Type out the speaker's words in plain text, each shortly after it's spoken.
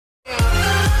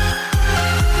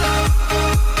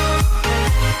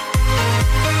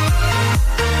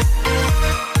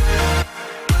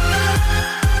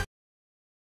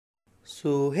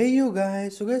Hey you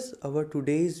guys, our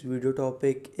today's video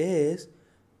topic is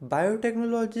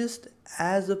biotechnologist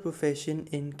as a profession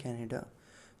in Canada.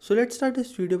 So let's start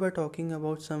this video by talking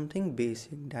about something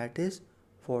basic, that is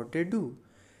what they do.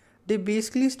 They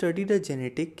basically study the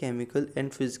genetic, chemical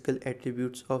and physical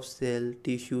attributes of cell,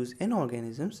 tissues and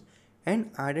organisms and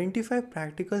identify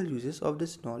practical uses of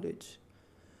this knowledge.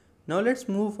 Now let's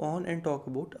move on and talk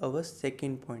about our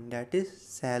second point, that is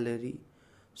salary.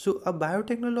 So a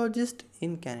biotechnologist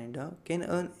in Canada can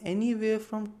earn anywhere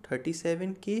from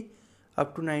 37k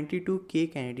up to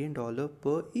 92k Canadian dollar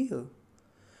per year.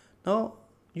 Now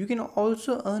you can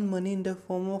also earn money in the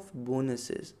form of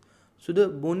bonuses. So the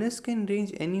bonus can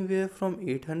range anywhere from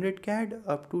 800 CAD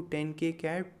up to 10k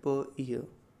CAD per year.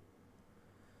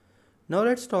 Now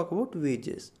let's talk about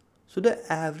wages. So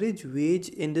the average wage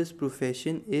in this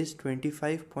profession is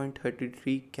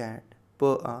 25.33 CAD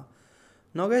per hour.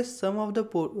 Now guys, some of the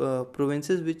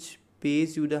provinces which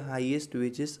pays you the highest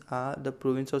wages are the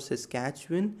province of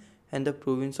Saskatchewan and the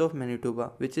province of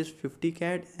Manitoba, which is 50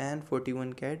 CAD and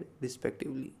 41 CAD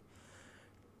respectively.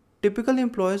 Typical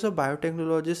employers of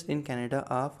biotechnologists in Canada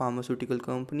are pharmaceutical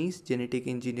companies, genetic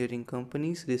engineering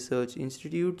companies, research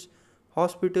institutes,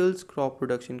 hospitals, crop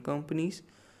production companies.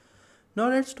 Now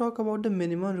let's talk about the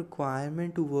minimum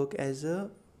requirement to work as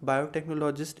a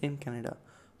biotechnologist in Canada.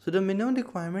 So the minimum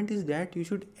requirement is that you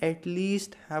should at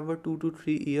least have a 2 to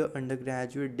 3 year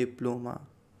undergraduate diploma.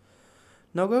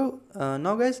 Now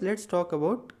guys, let's talk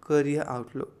about career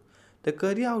outlook. The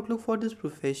career outlook for this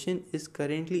profession is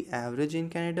currently average in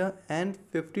Canada, and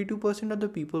 52% of the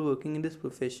people working in this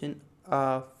profession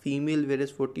are female,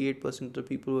 whereas 48% of the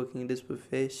people working in this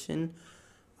profession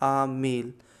are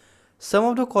male. Some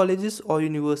of the colleges or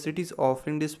universities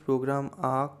offering this program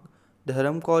are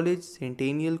Durham College,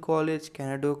 Centennial College,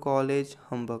 Canada College,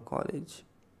 Humber College.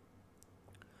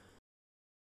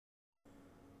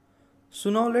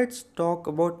 So now let's talk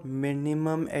about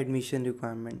minimum admission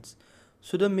requirements.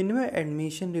 So the minimum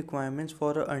admission requirements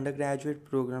for an undergraduate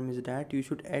program is that you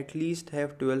should at least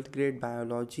have 12th grade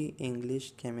biology,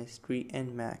 English, chemistry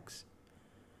and maths.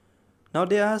 Now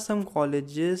there are some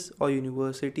colleges or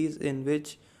universities in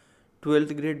which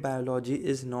 12th grade biology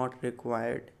is not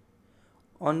required.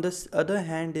 On the other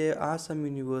hand, there are some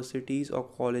universities or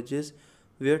colleges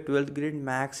where 12th grade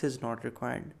max is not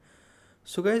required.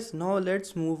 So guys, now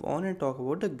let's move on and talk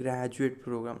about the graduate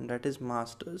program, that is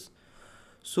masters.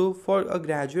 So for a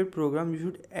graduate program, you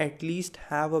should at least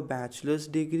have a bachelor's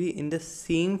degree in the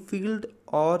same field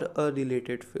or a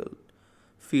related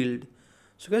field.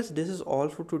 So guys, this is all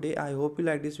for today. I hope you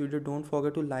like this video. Don't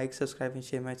forget to like, subscribe and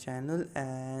share my channel,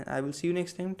 and I will see you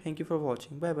next time. Thank you for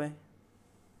watching. Bye bye.